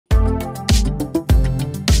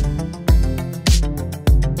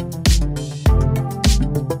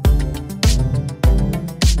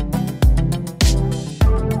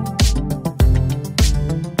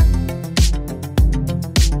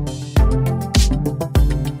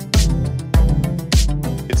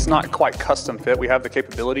not quite custom fit. We have the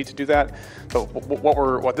capability to do that, but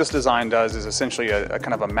what this design does is essentially a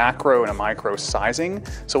kind of a macro and a micro sizing.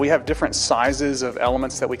 So we have different sizes of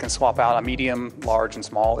elements that we can swap out, a medium, large, and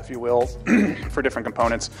small, if you will, for different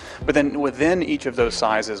components. But then within each of those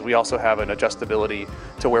sizes, we also have an adjustability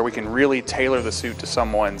to where we can really tailor the suit to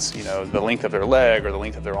someone's, the length of their leg or the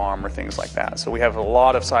length of their arm or things like that. So we have a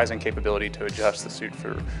lot of sizing capability to adjust the suit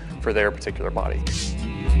for their particular body.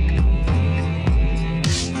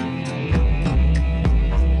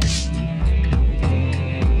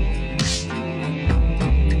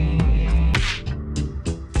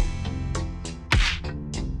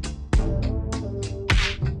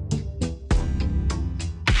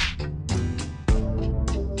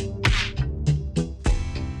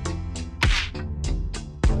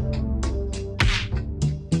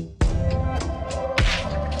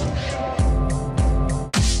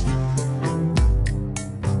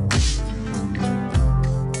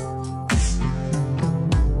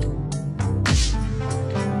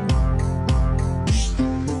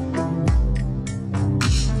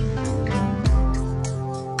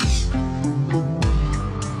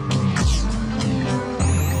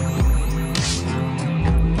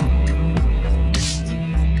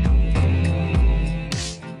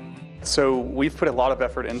 So we've put a lot of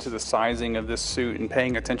effort into the sizing of this suit and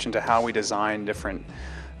paying attention to how we design different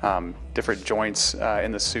joints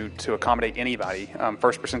in the suit to accommodate anybody,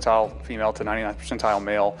 first percentile female to 99th percentile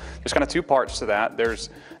male. There's kind of two parts to that. There's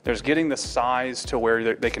getting the size to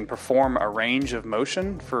where they can perform a range of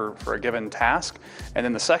motion for a given task. And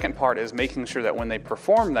then the second part is making sure that when they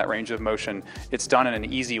perform that range of motion, it's done in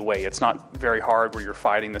an easy way. It's not very hard where you're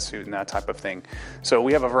fighting the suit and that type of thing. So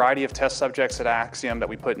we have a variety of test subjects at Axiom that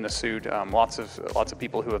we put in the suit. Lots of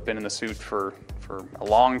people who have been in the suit for a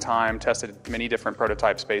long time, tested many different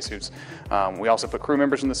prototype spacesuits. We also put crew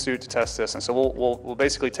members in the suit to test this, and so we'll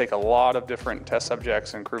basically take a lot of different test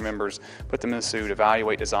subjects and crew members, put them in the suit,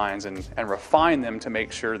 evaluate designs, and refine them to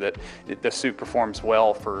make sure that the suit performs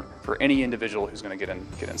well for any individual who's going to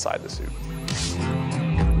get inside the suit.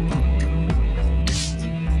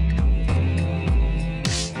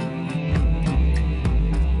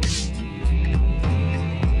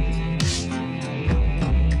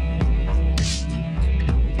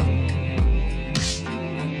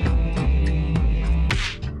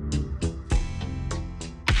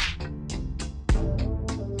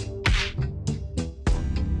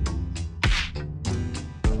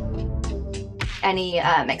 Any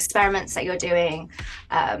experiments that you're doing,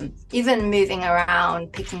 even moving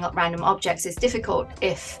around, picking up random objects is difficult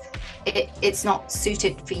if it's not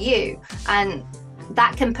suited for you. And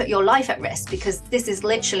that can put your life at risk because this is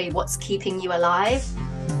literally what's keeping you alive.